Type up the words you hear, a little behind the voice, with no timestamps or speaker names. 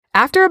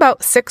After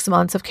about 6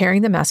 months of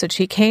carrying the message,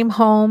 he came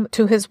home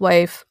to his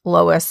wife,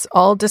 Lois,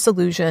 all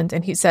disillusioned,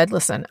 and he said,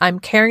 listen, I'm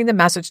carrying the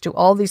message to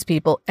all these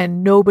people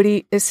and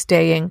nobody is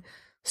staying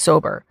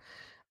sober.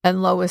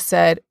 And Lois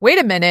said, wait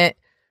a minute,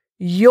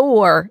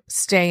 you're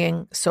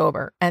staying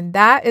sober. And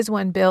that is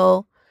when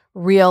Bill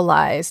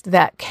realized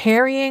that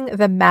carrying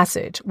the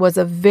message was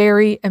a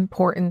very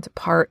important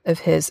part of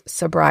his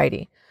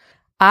sobriety.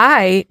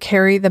 I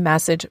carry the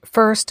message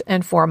first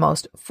and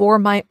foremost for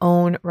my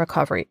own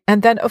recovery.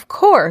 And then, of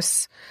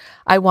course,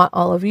 I want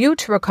all of you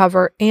to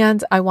recover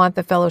and I want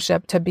the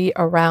fellowship to be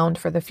around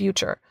for the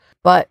future.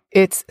 But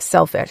it's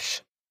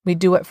selfish. We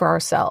do it for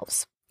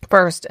ourselves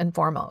first and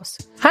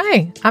foremost.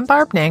 Hi, I'm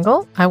Barb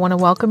Nangle. I want to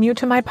welcome you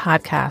to my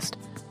podcast,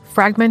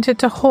 Fragmented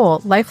to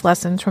Whole Life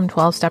Lessons from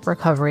 12-Step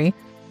Recovery,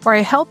 where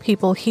I help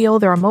people heal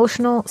their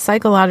emotional,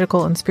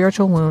 psychological, and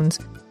spiritual wounds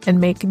and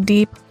make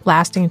deep,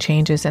 lasting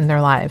changes in their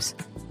lives.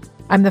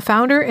 I'm the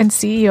founder and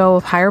CEO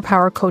of Higher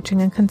Power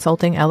Coaching and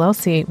Consulting,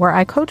 LLC, where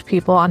I coach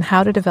people on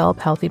how to develop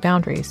healthy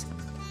boundaries.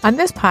 On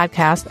this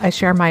podcast, I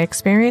share my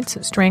experience,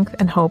 strength,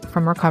 and hope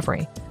from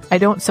recovery. I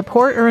don't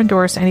support or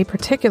endorse any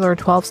particular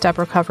 12-step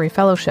recovery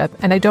fellowship,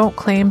 and I don't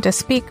claim to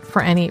speak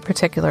for any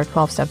particular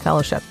 12-step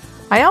fellowship.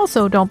 I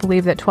also don't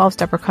believe that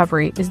 12-step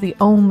recovery is the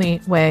only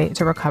way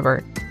to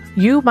recover.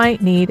 You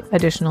might need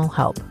additional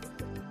help.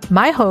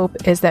 My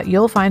hope is that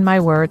you'll find my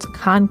words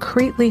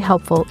concretely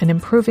helpful in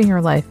improving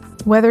your life,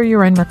 whether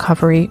you're in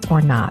recovery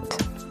or not.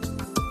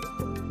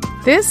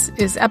 This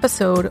is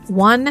episode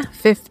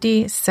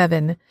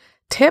 157,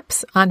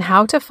 Tips on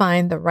How to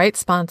Find the Right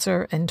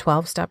Sponsor in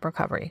 12-Step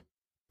Recovery.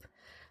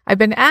 I've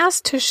been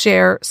asked to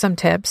share some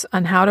tips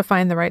on how to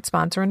find the right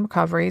sponsor in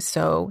recovery,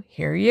 so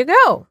here you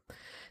go.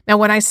 Now,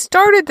 when I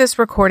started this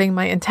recording,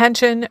 my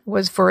intention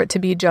was for it to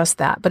be just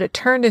that, but it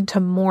turned into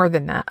more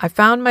than that. I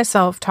found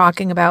myself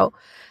talking about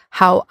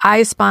how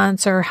I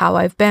sponsor, how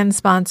I've been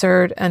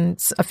sponsored, and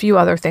a few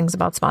other things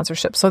about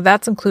sponsorship. So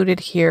that's included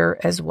here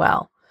as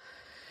well.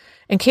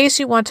 In case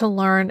you want to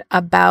learn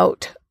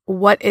about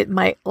what it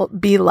might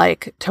be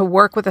like to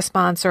work with a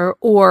sponsor,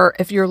 or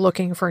if you're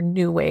looking for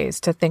new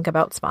ways to think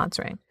about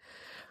sponsoring.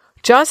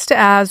 Just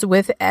as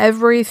with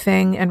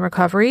everything in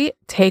recovery,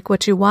 take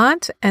what you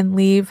want and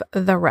leave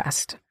the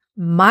rest.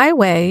 My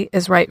way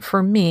is right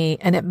for me,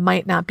 and it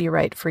might not be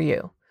right for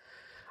you.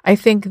 I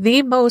think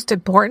the most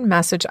important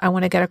message I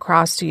want to get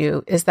across to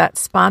you is that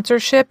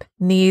sponsorship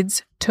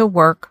needs to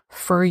work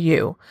for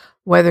you.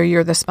 Whether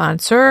you're the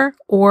sponsor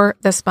or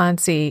the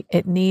sponsee,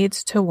 it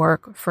needs to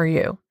work for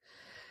you.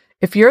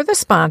 If you're the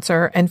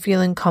sponsor and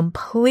feeling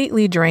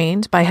completely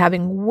drained by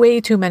having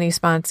way too many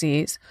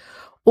sponsees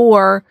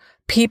or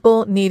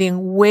people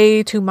needing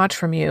way too much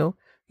from you,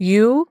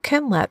 you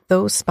can let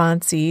those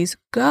sponsees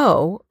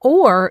go,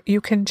 or you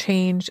can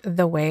change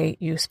the way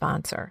you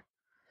sponsor.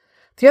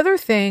 The other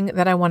thing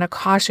that I want to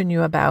caution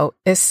you about,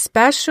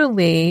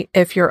 especially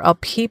if you're a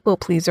people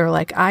pleaser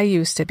like I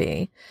used to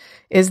be,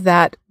 is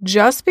that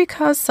just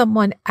because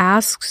someone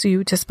asks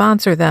you to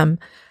sponsor them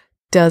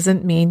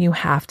doesn't mean you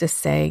have to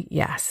say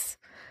yes.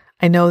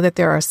 I know that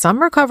there are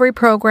some recovery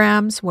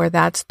programs where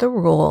that's the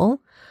rule.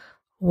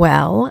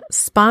 Well,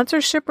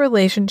 sponsorship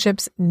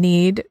relationships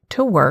need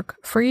to work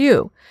for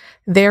you.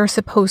 They're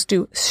supposed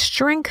to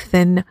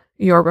strengthen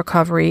your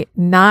recovery,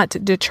 not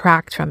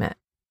detract from it.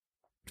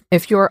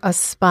 If you're a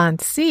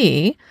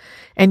sponsee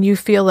and you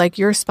feel like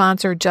your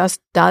sponsor just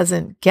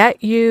doesn't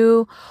get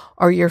you,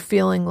 or you're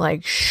feeling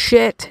like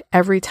shit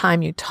every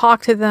time you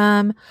talk to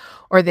them,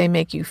 or they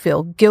make you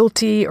feel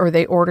guilty, or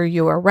they order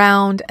you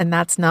around and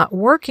that's not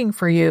working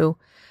for you,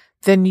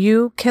 then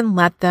you can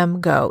let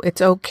them go.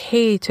 It's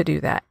okay to do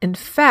that. In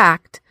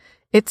fact,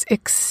 it's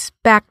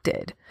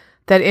expected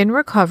that in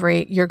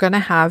recovery, you're going to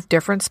have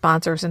different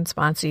sponsors and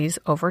sponsees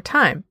over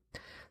time.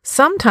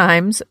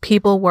 Sometimes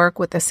people work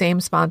with the same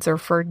sponsor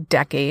for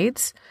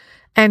decades,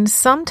 and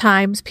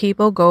sometimes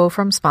people go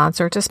from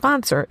sponsor to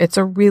sponsor. It's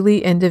a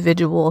really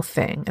individual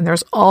thing, and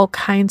there's all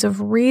kinds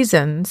of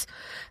reasons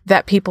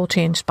that people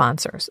change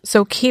sponsors.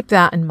 So keep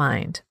that in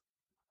mind.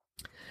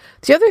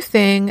 The other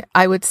thing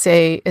I would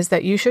say is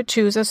that you should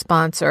choose a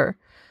sponsor.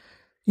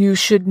 You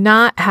should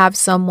not have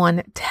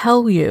someone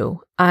tell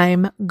you,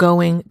 I'm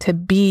going to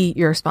be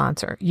your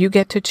sponsor. You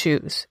get to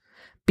choose.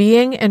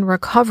 Being in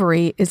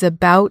recovery is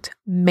about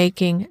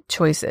making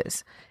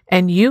choices,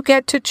 and you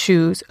get to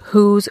choose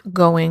who's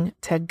going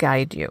to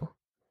guide you.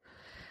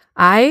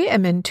 I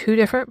am in 2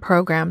 different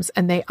programs,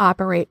 and they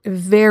operate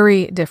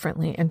very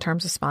differently in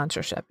terms of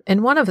sponsorship.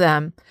 In one of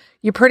them,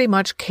 you pretty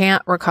much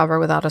can't recover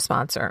without a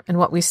sponsor. And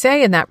what we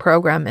say in that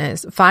program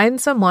is find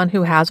someone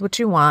who has what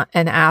you want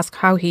and ask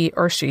how he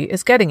or she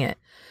is getting it.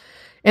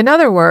 In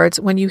other words,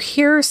 when you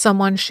hear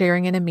someone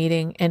sharing in a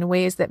meeting in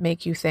ways that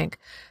make you think,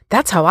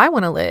 that's how I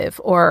want to live,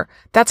 or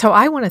that's how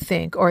I want to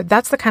think, or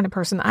that's the kind of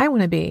person I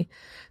want to be,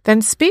 then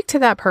speak to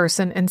that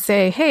person and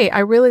say, hey, I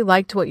really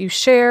liked what you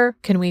share.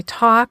 Can we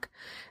talk?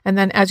 And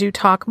then as you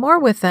talk more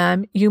with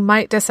them, you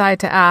might decide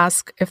to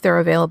ask if they're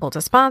available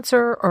to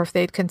sponsor or if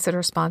they'd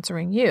consider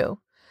sponsoring you.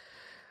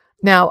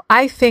 Now,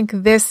 I think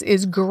this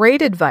is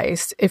great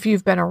advice if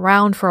you've been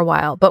around for a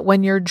while, but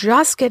when you're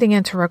just getting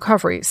into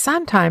recovery,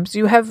 sometimes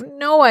you have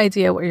no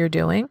idea what you're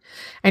doing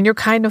and you're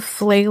kind of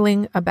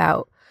flailing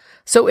about.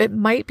 So it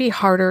might be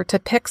harder to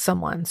pick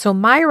someone. So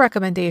my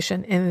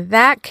recommendation in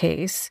that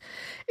case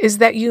is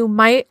that you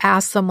might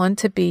ask someone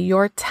to be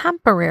your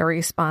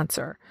temporary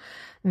sponsor.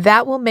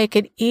 That will make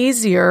it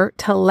easier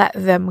to let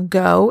them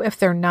go if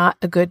they're not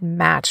a good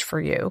match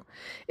for you.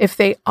 If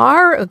they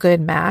are a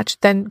good match,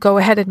 then go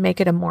ahead and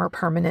make it a more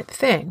permanent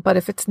thing. But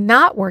if it's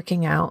not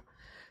working out,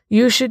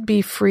 you should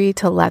be free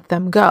to let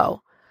them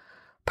go.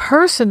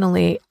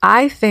 Personally,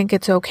 I think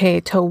it's okay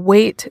to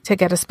wait to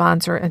get a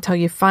sponsor until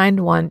you find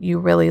one you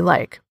really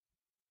like.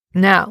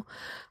 Now,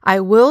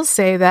 I will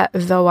say that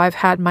though I've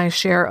had my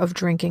share of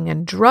drinking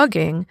and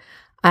drugging,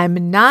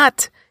 I'm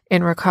not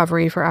in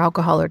recovery for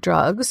alcohol or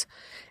drugs.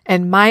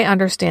 And my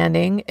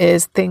understanding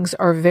is things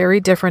are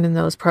very different in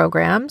those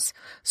programs.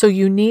 So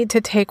you need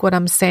to take what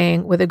I'm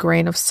saying with a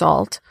grain of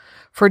salt.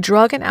 For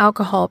drug and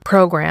alcohol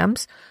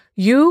programs,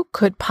 you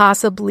could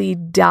possibly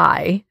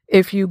die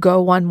if you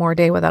go one more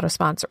day without a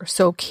sponsor.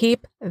 So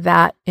keep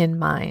that in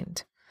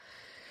mind.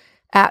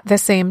 At the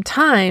same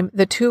time,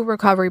 the 2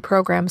 recovery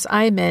programs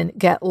I'm in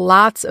get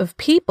lots of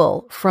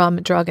people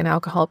from drug and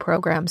alcohol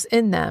programs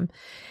in them.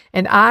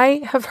 And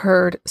I have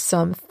heard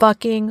some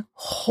fucking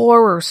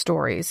horror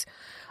stories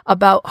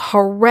about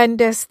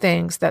horrendous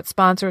things that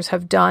sponsors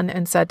have done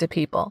and said to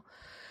people.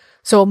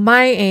 So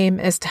my aim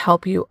is to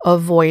help you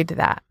avoid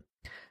that.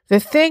 The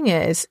thing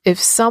is, if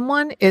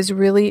someone is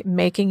really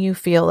making you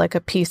feel like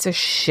a piece of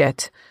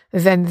shit,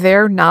 then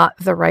they're not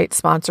the right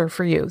sponsor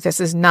for you. This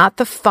is not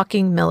the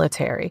fucking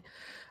military.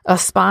 A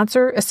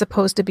sponsor is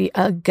supposed to be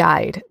a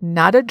guide,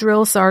 not a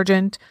drill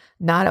sergeant,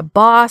 not a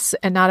boss,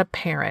 and not a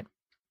parent.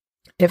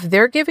 If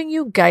they're giving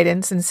you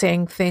guidance and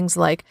saying things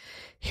like,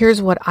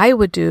 here's what I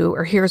would do,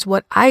 or here's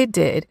what I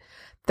did,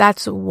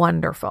 that's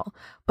wonderful.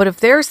 But if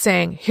they're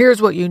saying,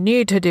 here's what you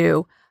need to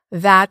do,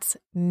 that's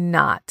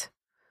not.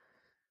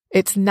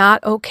 It's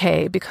not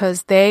okay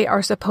because they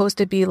are supposed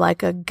to be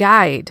like a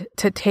guide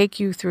to take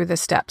you through the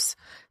steps.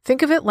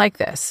 Think of it like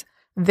this.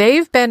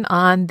 They've been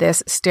on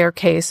this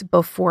staircase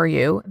before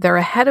you. They're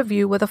ahead of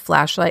you with a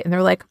flashlight and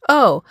they're like,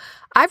 oh,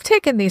 I've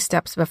taken these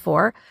steps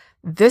before.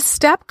 This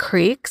step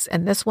creaks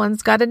and this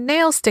one's got a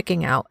nail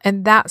sticking out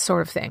and that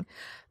sort of thing.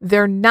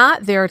 They're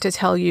not there to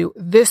tell you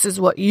this is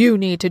what you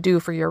need to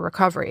do for your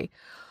recovery.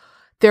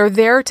 They're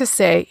there to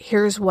say,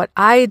 here's what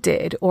I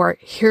did, or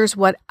here's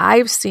what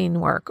I've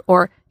seen work,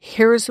 or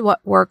here's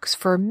what works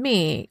for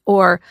me,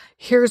 or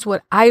here's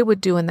what I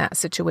would do in that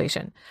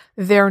situation.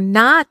 They're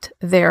not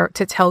there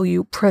to tell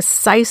you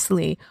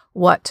precisely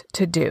what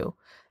to do.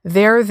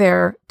 They're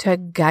there to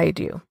guide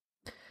you.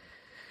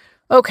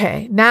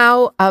 Okay,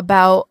 now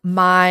about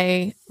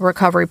my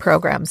recovery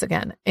programs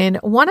again. In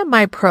one of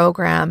my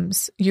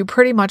programs, you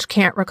pretty much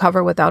can't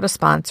recover without a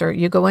sponsor.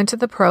 You go into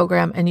the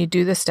program and you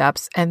do the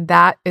steps, and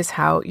that is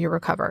how you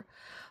recover.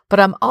 But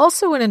I'm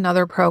also in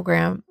another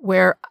program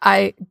where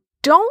I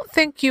don't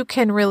think you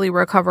can really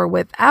recover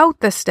without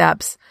the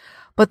steps,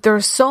 but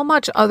there's so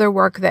much other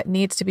work that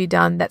needs to be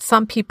done that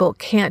some people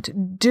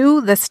can't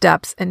do the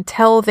steps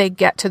until they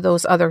get to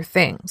those other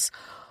things.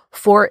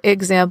 For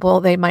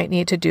example, they might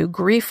need to do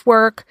grief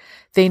work,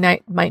 they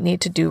might need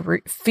to do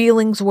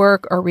feelings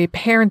work or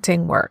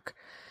reparenting work.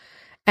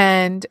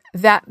 And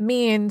that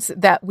means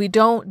that we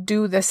don't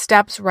do the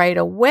steps right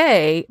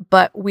away,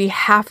 but we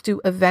have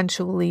to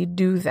eventually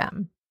do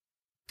them.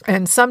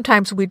 And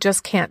sometimes we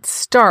just can't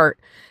start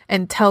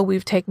until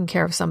we've taken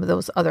care of some of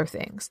those other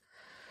things.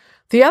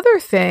 The other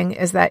thing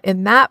is that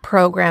in that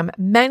program,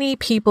 many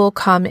people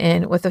come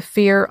in with a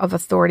fear of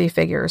authority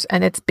figures,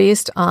 and it's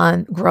based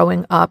on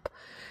growing up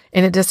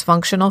in a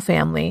dysfunctional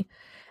family.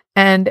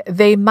 And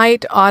they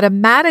might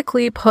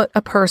automatically put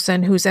a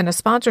person who's in a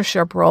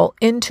sponsorship role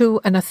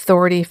into an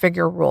authority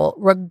figure role,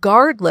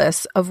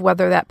 regardless of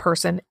whether that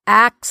person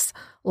acts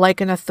like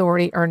an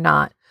authority or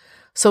not.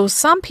 So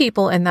some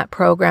people in that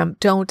program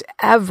don't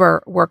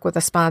ever work with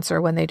a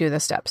sponsor when they do the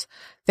steps.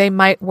 They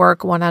might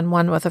work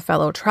one-on-one with a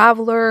fellow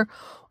traveler,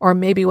 or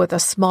maybe with a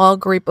small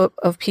group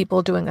of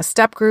people doing a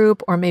step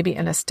group, or maybe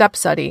in a step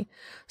study,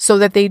 so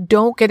that they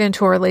don't get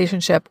into a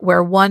relationship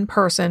where one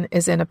person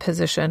is in a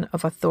position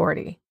of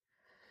authority.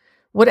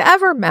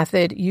 Whatever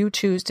method you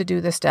choose to do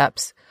the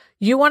steps,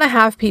 you want to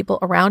have people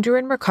around you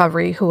in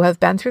recovery who have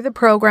been through the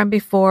program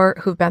before,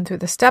 who've been through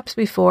the steps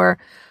before,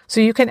 so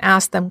you can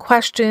ask them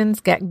questions,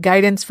 get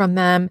guidance from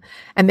them,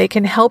 and they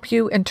can help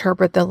you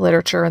interpret the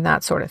literature and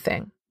that sort of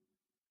thing.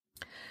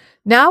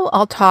 Now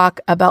I'll talk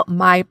about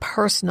my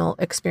personal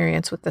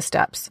experience with the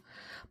steps.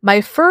 My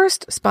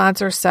first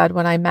sponsor said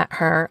when I met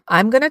her,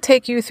 I'm going to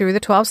take you through the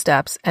 12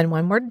 steps, and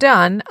when we're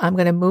done, I'm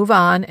going to move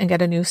on and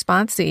get a new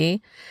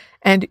sponsee,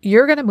 and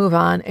you're going to move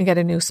on and get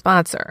a new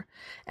sponsor.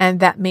 And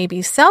that may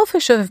be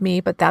selfish of me,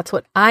 but that's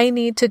what I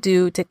need to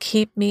do to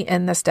keep me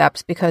in the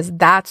steps, because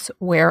that's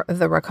where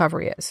the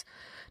recovery is.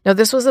 Now,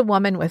 this was a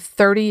woman with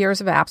 30 years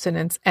of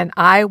abstinence, and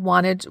I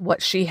wanted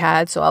what she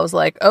had, so I was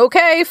like,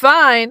 okay,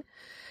 fine.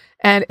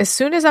 And as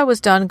soon as I was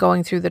done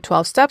going through the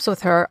 12 steps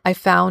with her, I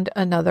found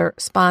another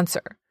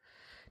sponsor.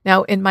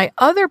 Now, in my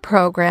other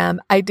program,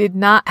 I did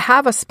not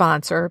have a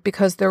sponsor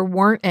because there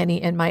weren't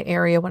any in my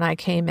area when I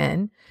came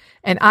in.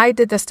 And I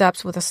did the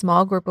steps with a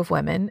small group of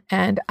women.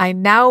 And I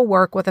now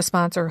work with a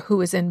sponsor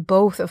who is in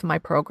both of my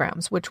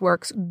programs, which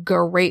works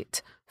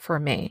great for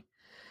me.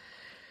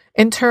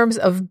 In terms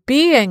of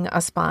being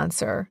a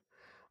sponsor,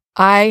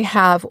 I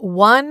have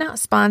one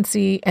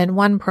sponsee in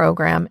one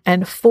program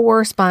and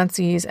 4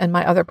 sponsees in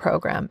my other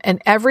program.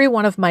 And every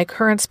one of my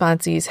current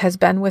sponsees has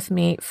been with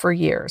me for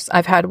years.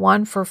 I've had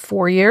one for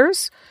 4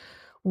 years,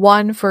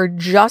 one for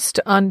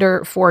just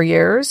under 4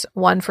 years,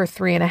 one for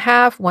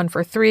 3.5, one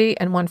for 3,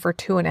 and one for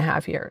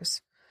 2.5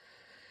 years.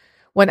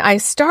 When I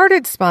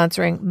started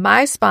sponsoring,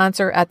 my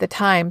sponsor at the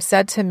time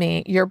said to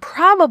me, you're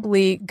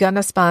probably going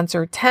to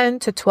sponsor 10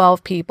 to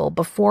 12 people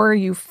before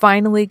you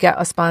finally get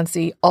a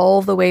sponsee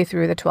all the way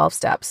through the 12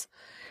 steps,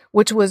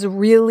 which was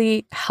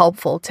really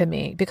helpful to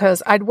me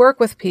because I'd work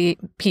with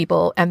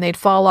people and they'd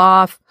fall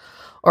off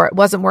or it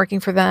wasn't working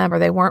for them or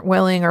they weren't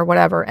willing or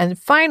whatever. And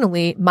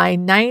finally, my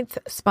 9th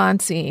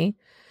sponsee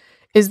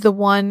is the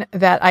one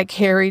that I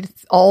carried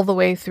all the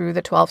way through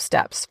the 12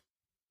 steps.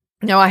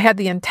 Now, I had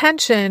the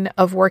intention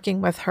of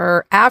working with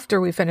her after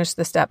we finished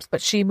the steps,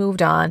 but she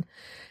moved on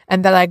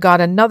and then I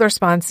got another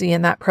sponsee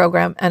in that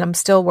program and I'm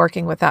still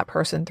working with that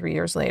person 3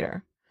 years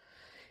later.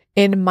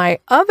 In my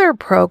other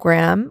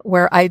program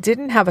where I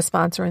didn't have a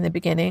sponsor in the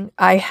beginning,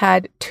 I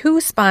had 2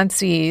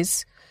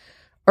 sponsees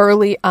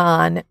early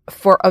on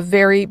for a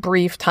very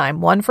brief time,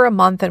 one for a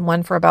month and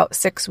one for about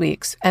 6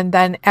 weeks. And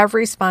then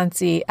every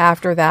sponsee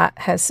after that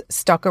has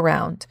stuck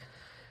around.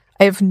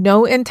 I have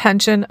no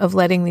intention of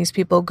letting these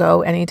people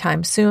go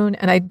anytime soon,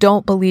 and I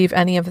don't believe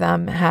any of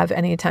them have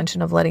any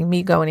intention of letting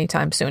me go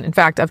anytime soon. In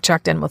fact, I've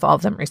checked in with all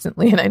of them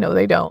recently, and I know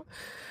they don't.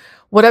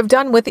 What I've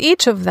done with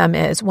each of them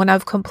is, when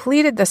I've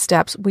completed the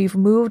steps, we've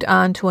moved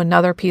on to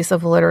another piece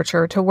of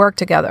literature to work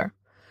together.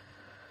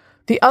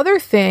 The other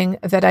thing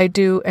that I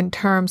do in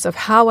terms of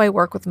how I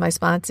work with my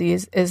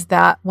sponsees is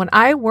that when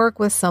I work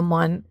with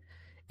someone,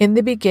 in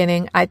the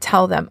beginning, I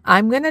tell them,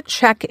 I'm going to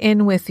check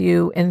in with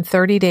you in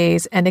 30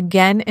 days and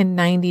again in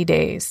 90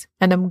 days.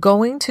 And I'm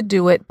going to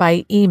do it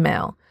by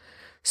email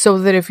so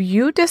that if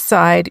you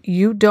decide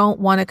you don't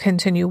want to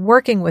continue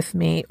working with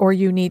me or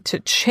you need to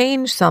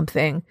change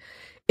something,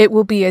 it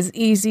will be as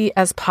easy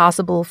as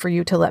possible for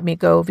you to let me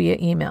go via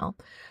email.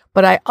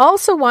 But I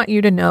also want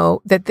you to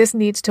know that this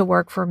needs to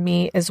work for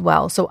me as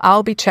well. So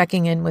I'll be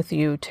checking in with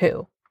you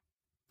too.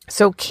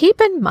 So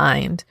keep in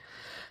mind,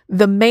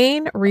 the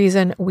main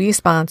reason we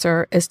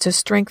sponsor is to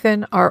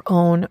strengthen our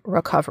own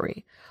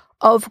recovery.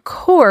 Of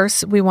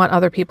course, we want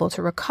other people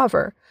to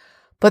recover,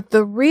 but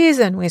the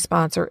reason we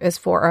sponsor is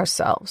for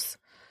ourselves.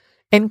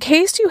 In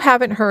case you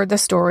haven't heard the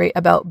story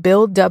about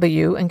Bill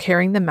W. and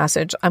carrying the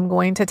message, I'm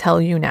going to tell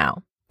you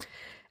now.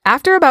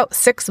 After about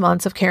 6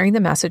 months of carrying the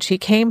message, he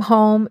came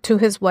home to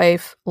his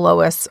wife,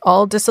 Lois,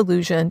 all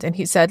disillusioned, and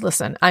he said,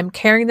 listen, I'm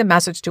carrying the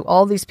message to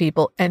all these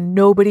people and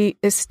nobody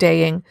is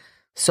staying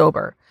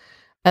sober.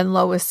 And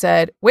Lois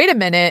said, wait a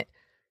minute,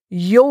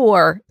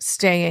 you're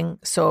staying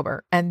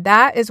sober. And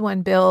that is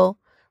when Bill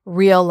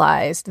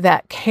realized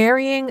that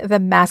carrying the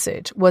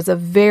message was a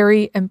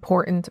very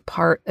important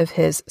part of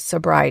his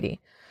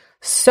sobriety.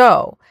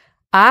 So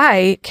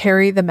I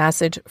carry the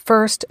message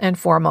first and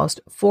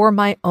foremost for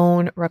my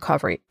own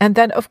recovery. And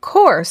then, of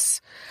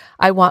course,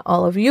 I want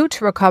all of you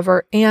to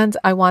recover and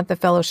I want the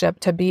fellowship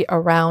to be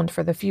around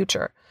for the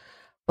future.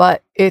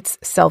 But it's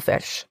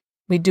selfish.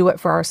 We do it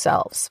for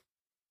ourselves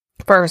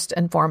first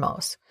and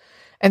foremost.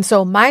 And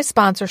so my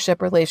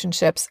sponsorship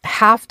relationships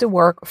have to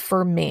work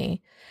for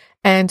me.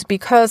 And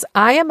because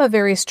I am a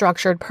very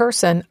structured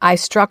person, I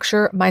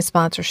structure my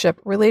sponsorship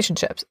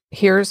relationships.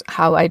 Here's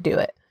how I do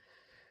it.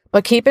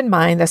 But keep in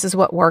mind, this is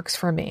what works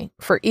for me.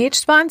 For each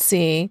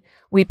sponsee,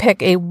 we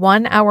pick a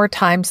 1-hour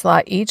time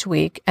slot each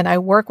week, and I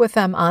work with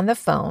them on the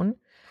phone.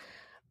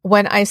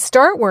 When I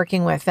start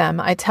working with them,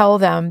 I tell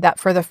them that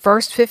for the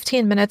first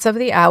 15 minutes of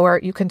the hour,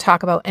 you can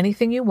talk about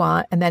anything you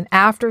want. And then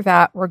after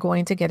that, we're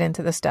going to get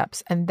into the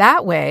steps. And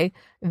that way,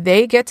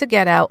 they get to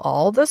get out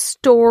all the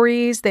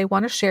stories they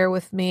want to share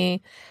with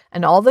me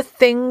and all the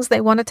things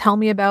they want to tell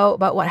me about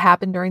what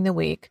happened during the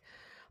week.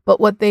 But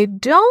what they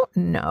don't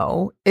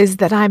know is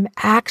that I'm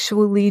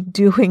actually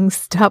doing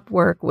step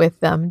work with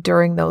them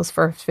during those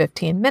first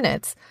 15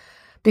 minutes.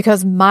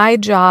 Because my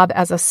job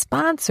as a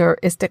sponsor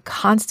is to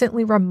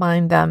constantly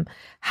remind them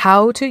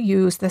how to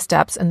use the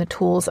steps and the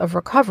tools of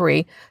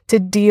recovery to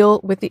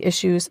deal with the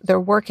issues they're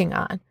working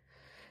on.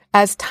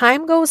 As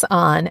time goes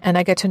on and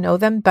I get to know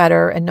them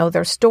better and know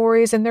their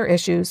stories and their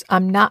issues,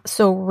 I'm not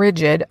so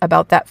rigid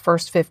about that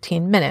first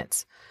 15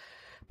 minutes.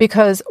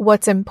 Because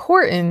what's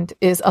important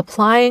is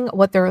applying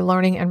what they're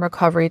learning in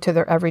recovery to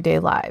their everyday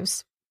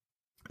lives.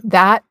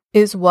 That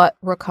is what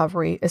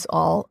recovery is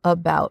all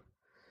about.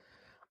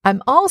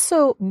 I'm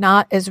also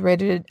not as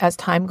rigid as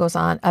time goes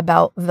on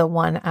about the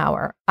 1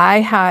 hour.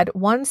 I had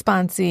one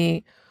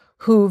sponsee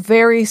who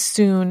very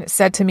soon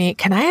said to me,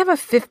 can I have a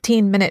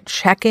 15-minute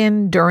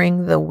check-in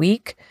during the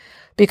week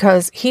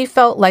because he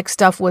felt like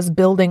stuff was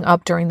building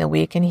up during the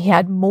week and he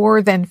had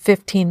more than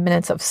 15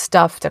 minutes of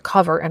stuff to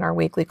cover in our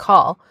weekly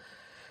call.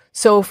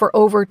 So for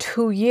over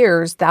 2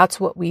 years, that's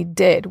what we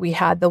did. We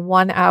had the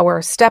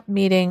 1-hour step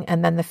meeting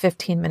and then the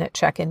 15-minute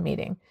check-in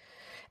meeting.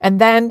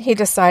 And then he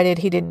decided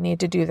he didn't need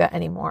to do that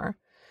anymore.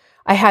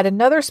 I had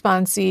another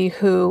sponsee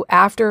who,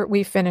 after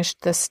we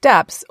finished the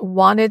steps,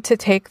 wanted to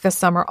take the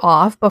summer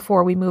off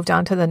before we moved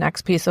on to the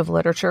next piece of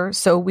literature.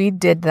 So we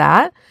did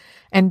that.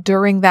 And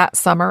during that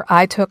summer,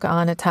 I took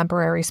on a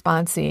temporary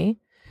sponsee.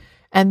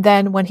 And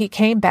then when he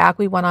came back,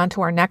 we went on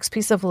to our next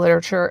piece of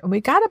literature and we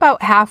got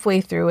about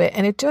halfway through it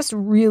and it just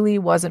really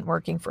wasn't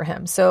working for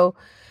him. So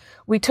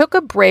we took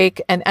a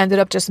break and ended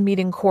up just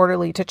meeting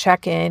quarterly to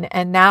check in.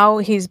 And now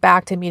he's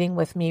back to meeting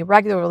with me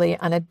regularly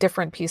on a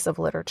different piece of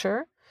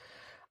literature.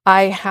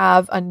 I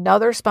have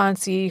another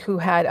sponsee who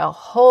had a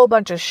whole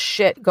bunch of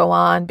shit go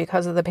on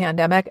because of the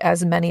pandemic,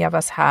 as many of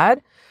us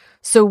had.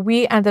 So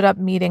we ended up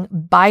meeting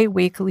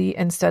bi-weekly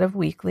instead of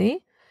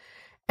weekly.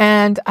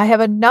 And I have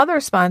another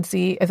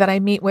sponsee that I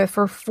meet with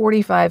for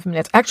 45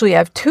 minutes. Actually, I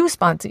have 2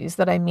 sponsees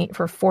that I meet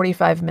for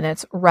 45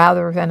 minutes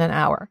rather than an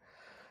hour.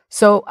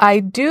 So I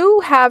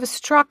do have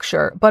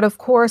structure, but of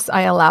course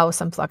I allow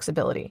some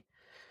flexibility.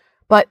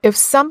 But if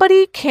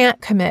somebody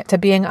can't commit to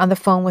being on the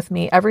phone with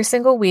me every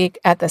single week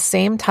at the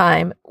same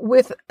time,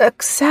 with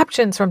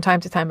exceptions from time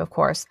to time, of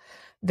course,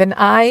 then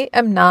I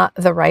am not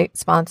the right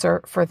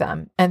sponsor for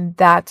them. And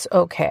that's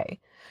okay.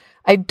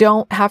 I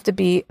don't have to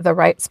be the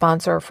right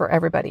sponsor for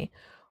everybody.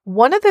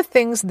 One of the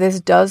things this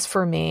does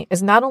for me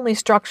is not only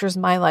structures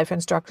my life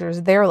and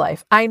structures their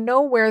life. I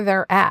know where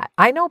they're at.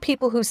 I know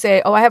people who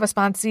say, oh, I have a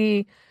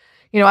sponsee,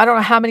 I don't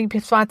know how many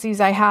sponsees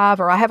I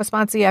have, or I have a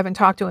sponsee I haven't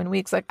talked to in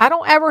weeks. Like, I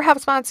don't ever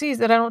have sponsees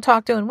that I don't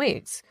talk to in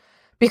weeks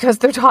because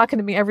they're talking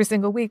to me every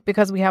single week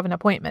because we have an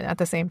appointment at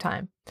the same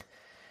time.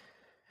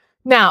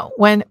 Now,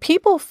 when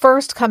people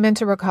first come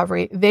into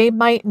recovery, they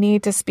might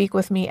need to speak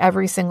with me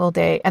every single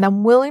day. And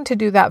I'm willing to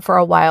do that for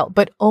a while,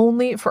 but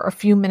only for a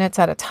few minutes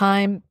at a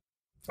time.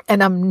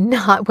 And I'm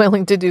not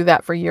willing to do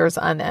that for years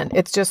on end.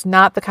 It's just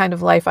not the kind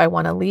of life I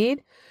want to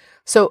lead.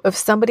 So if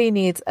somebody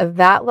needs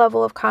that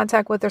level of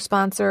contact with their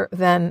sponsor,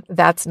 then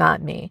that's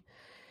not me.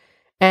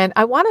 And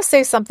I want to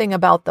say something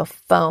about the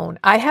phone.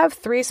 I have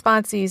 3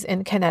 sponsees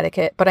in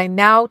Connecticut, but I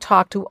now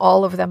talk to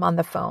all of them on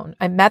the phone.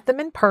 I met them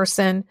in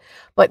person,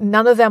 but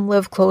none of them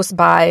live close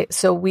by,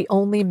 so we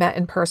only met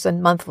in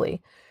person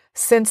monthly.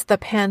 Since the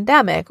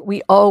pandemic,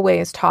 we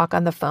always talk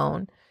on the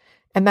phone.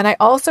 And then I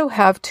also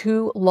have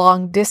 2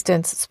 long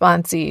distance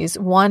sponsees.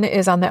 One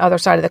is on the other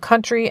side of the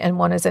country and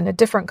one is in a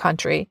different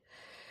country.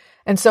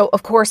 And so,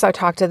 of course, I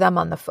talk to them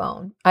on the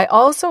phone. I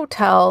also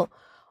tell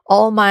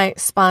all my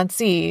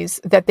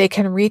sponsees that they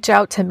can reach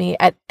out to me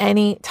at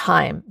any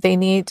time. They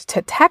need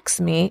to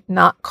text me,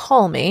 not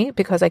call me,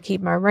 because I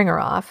keep my ringer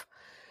off.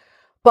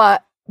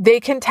 But they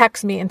can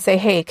text me and say,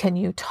 hey, can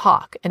you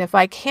talk? And if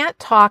I can't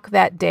talk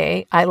that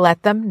day, I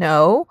let them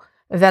know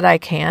that I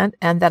can't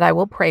and that I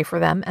will pray for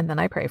them, and then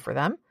I pray for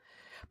them.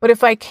 But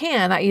if I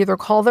can, I either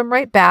call them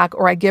right back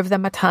or I give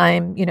them a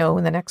time,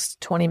 in the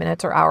next 20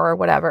 minutes or hour or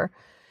whatever.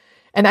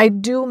 And I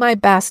do my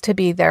best to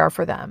be there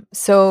for them.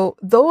 So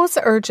those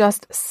are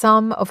just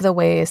some of the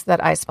ways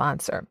that I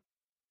sponsor.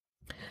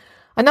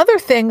 Another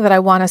thing that I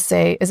want to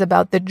say is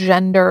about the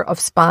gender of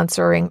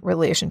sponsoring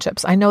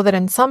relationships. I know that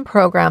in some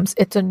programs,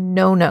 it's a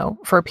no-no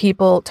for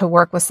people to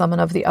work with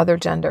someone of the other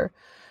gender.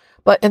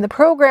 But in the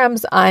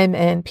programs I'm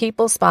in,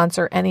 people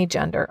sponsor any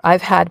gender.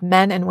 I've had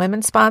men and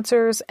women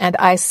sponsors, and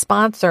I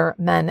sponsor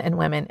men and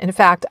women. In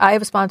fact, I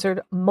have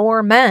sponsored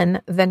more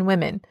men than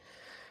women.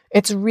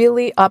 It's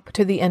really up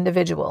to the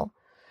individual.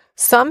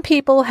 Some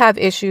people have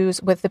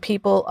issues with the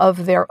people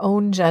of their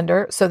own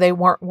gender, so they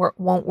won't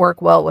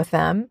work well with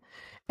them.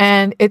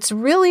 And it's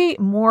really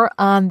more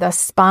on the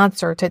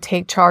sponsor to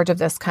take charge of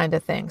this kind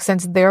of thing,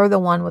 since they're the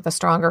one with a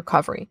stronger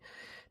recovery.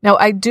 Now,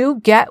 I do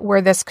get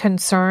where this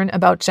concern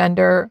about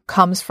gender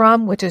comes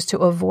from, which is to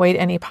avoid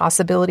any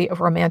possibility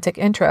of romantic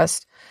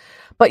interest.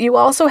 But you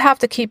also have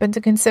to keep into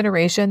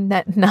consideration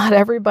that not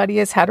everybody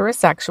is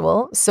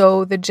heterosexual.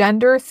 So the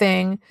gender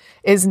thing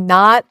is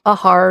not a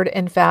hard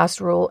and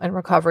fast rule in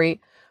recovery,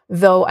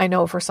 though I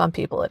know for some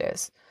people it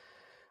is.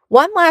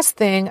 One last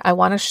thing I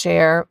want to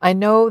share. I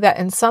know that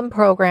in some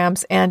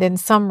programs and in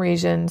some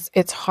regions,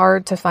 it's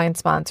hard to find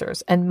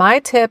sponsors. And my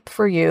tip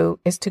for you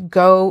is to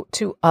go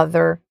to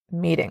other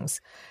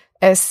meetings,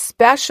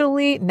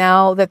 especially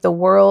now that the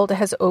world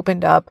has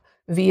opened up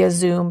via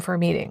Zoom for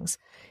meetings.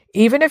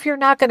 Even if you're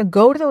not going to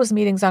go to those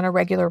meetings on a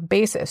regular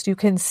basis, you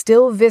can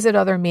still visit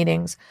other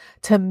meetings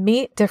to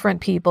meet different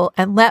people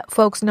and let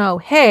folks know,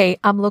 hey,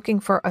 I'm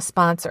looking for a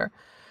sponsor.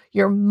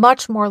 You're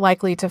much more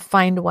likely to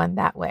find one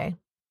that way.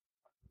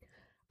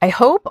 I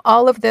hope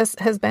all of this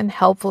has been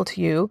helpful to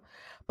you,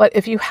 but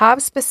if you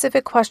have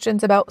specific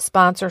questions about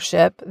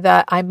sponsorship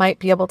that I might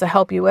be able to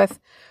help you with,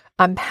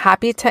 I'm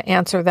happy to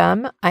answer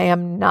them. I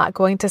am not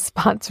going to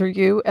sponsor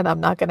you and I'm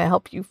not going to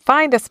help you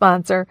find a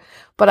sponsor,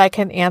 but I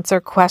can answer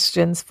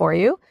questions for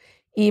you.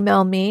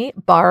 email me,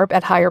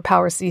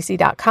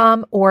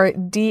 barb@higherpowercc.com, or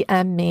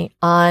DM me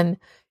on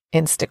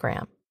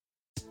Instagram.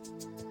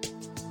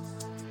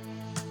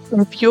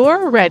 If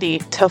you're ready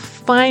to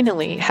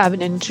finally have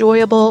an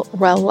enjoyable,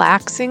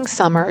 relaxing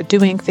summer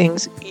doing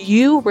things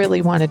you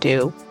really want to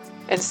do,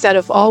 instead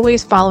of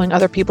always following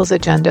other people's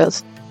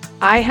agendas,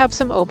 I have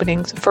some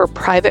openings for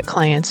private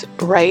clients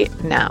right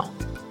now.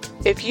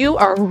 If you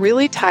are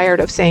really tired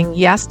of saying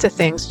yes to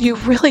things you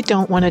really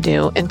don't want to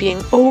do and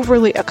being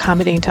overly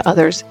accommodating to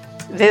others,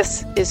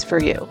 this is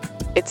for you.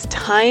 It's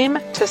time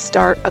to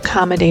start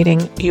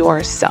accommodating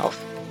yourself.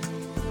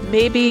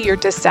 Maybe you're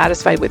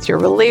dissatisfied with your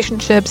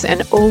relationships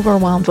and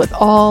overwhelmed with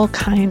all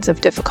kinds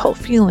of difficult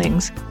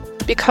feelings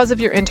because of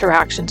your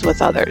interactions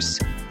with others.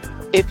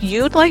 If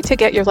you'd like to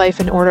get your life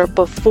in order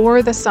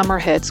before the summer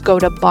hits, go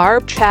to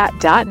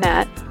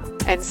barbchat.net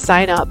and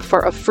sign up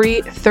for a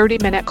free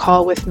 30-minute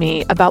call with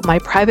me about my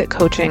private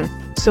coaching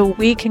so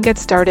we can get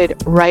started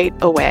right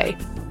away.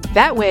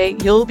 That way,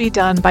 you'll be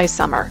done by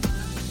summer.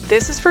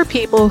 This is for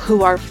people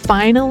who are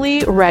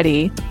finally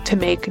ready to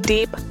make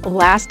deep,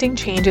 lasting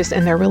changes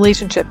in their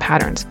relationship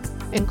patterns,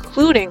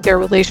 including their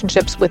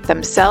relationships with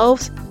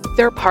themselves,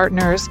 their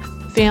partners,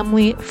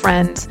 family,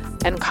 friends,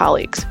 and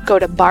colleagues. Go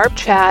to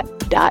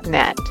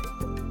barbchat.net.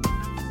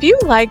 If you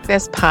like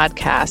this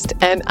podcast,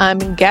 and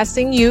I'm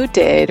guessing you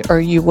did or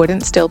you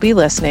wouldn't still be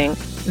listening,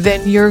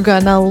 then you're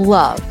gonna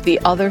love the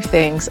other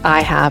things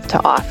I have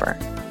to offer.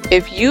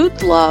 If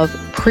you'd love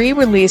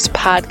pre-released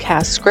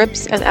podcast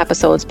scripts and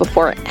episodes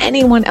before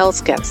anyone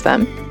else gets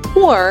them,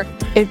 or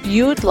if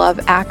you'd love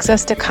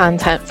access to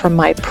content from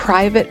my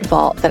private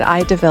vault that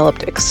I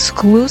developed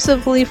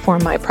exclusively for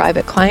my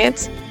private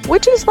clients,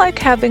 which is like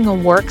having a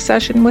work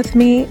session with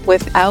me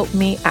without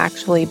me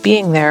actually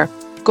being there,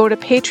 go to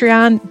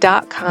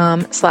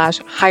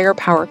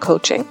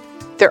patreon.com/higherpowercoaching.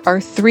 There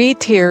are 3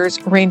 tiers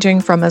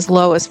ranging from as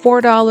low as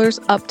 $4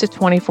 up to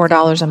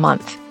 $24 a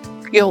month.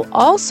 You'll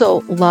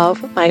also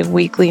love my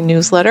weekly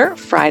newsletter,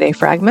 Friday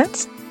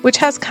Fragments, which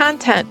has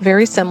content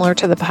very similar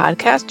to the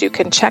podcast. You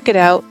can check it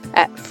out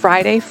at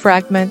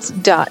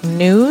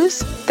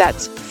fridayfragments.news.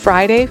 That's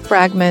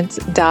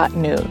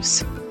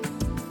fridayfragments.news.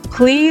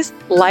 Please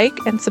like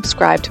and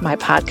subscribe to my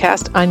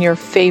podcast on your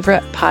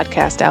favorite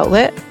podcast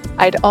outlet.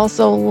 I'd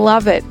also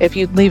love it if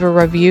you'd leave a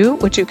review,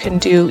 which you can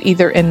do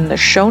either in the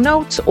show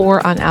notes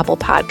or on Apple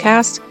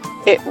Podcasts.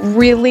 It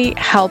really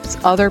helps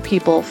other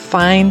people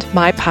find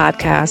my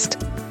podcast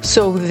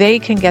so they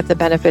can get the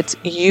benefits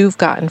you've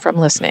gotten from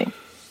listening.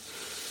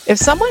 If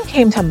someone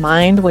came to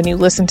mind when you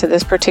listened to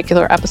this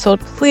particular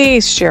episode,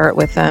 please share it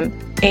with them.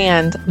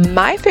 And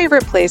my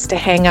favorite place to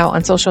hang out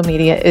on social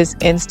media is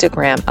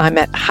Instagram. I'm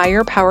at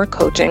Higher Power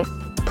Coaching.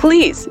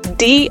 Please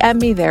DM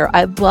me there.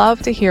 I'd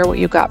love to hear what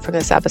you got from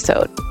this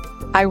episode.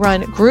 I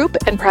run group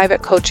and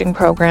private coaching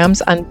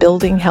programs on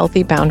building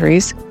healthy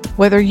boundaries.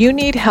 Whether you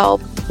need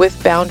help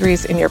with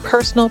boundaries in your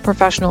personal,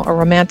 professional, or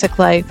romantic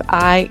life,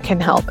 I can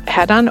help.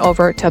 Head on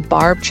over to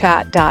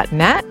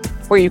barbchat.net,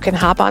 where you can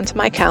hop onto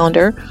my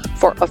calendar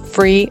for a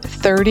free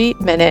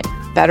 30-minute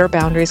Better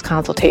Boundaries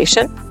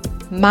consultation.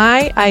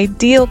 My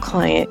ideal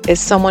client is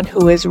someone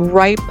who is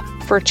ripe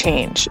for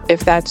change.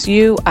 If that's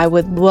you, I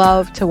would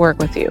love to work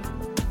with you.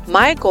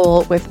 My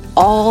goal with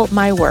all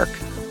my work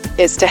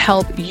is to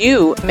help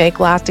you make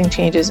lasting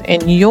changes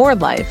in your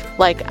life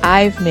like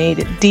I've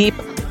made deep,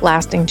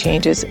 lasting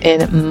changes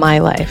in my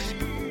life.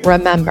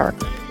 Remember,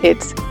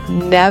 it's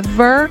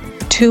never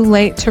too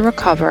late to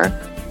recover.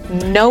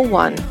 No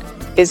one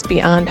is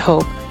beyond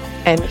hope,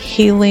 and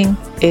healing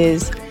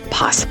is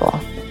possible.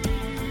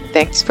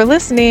 Thanks for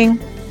listening.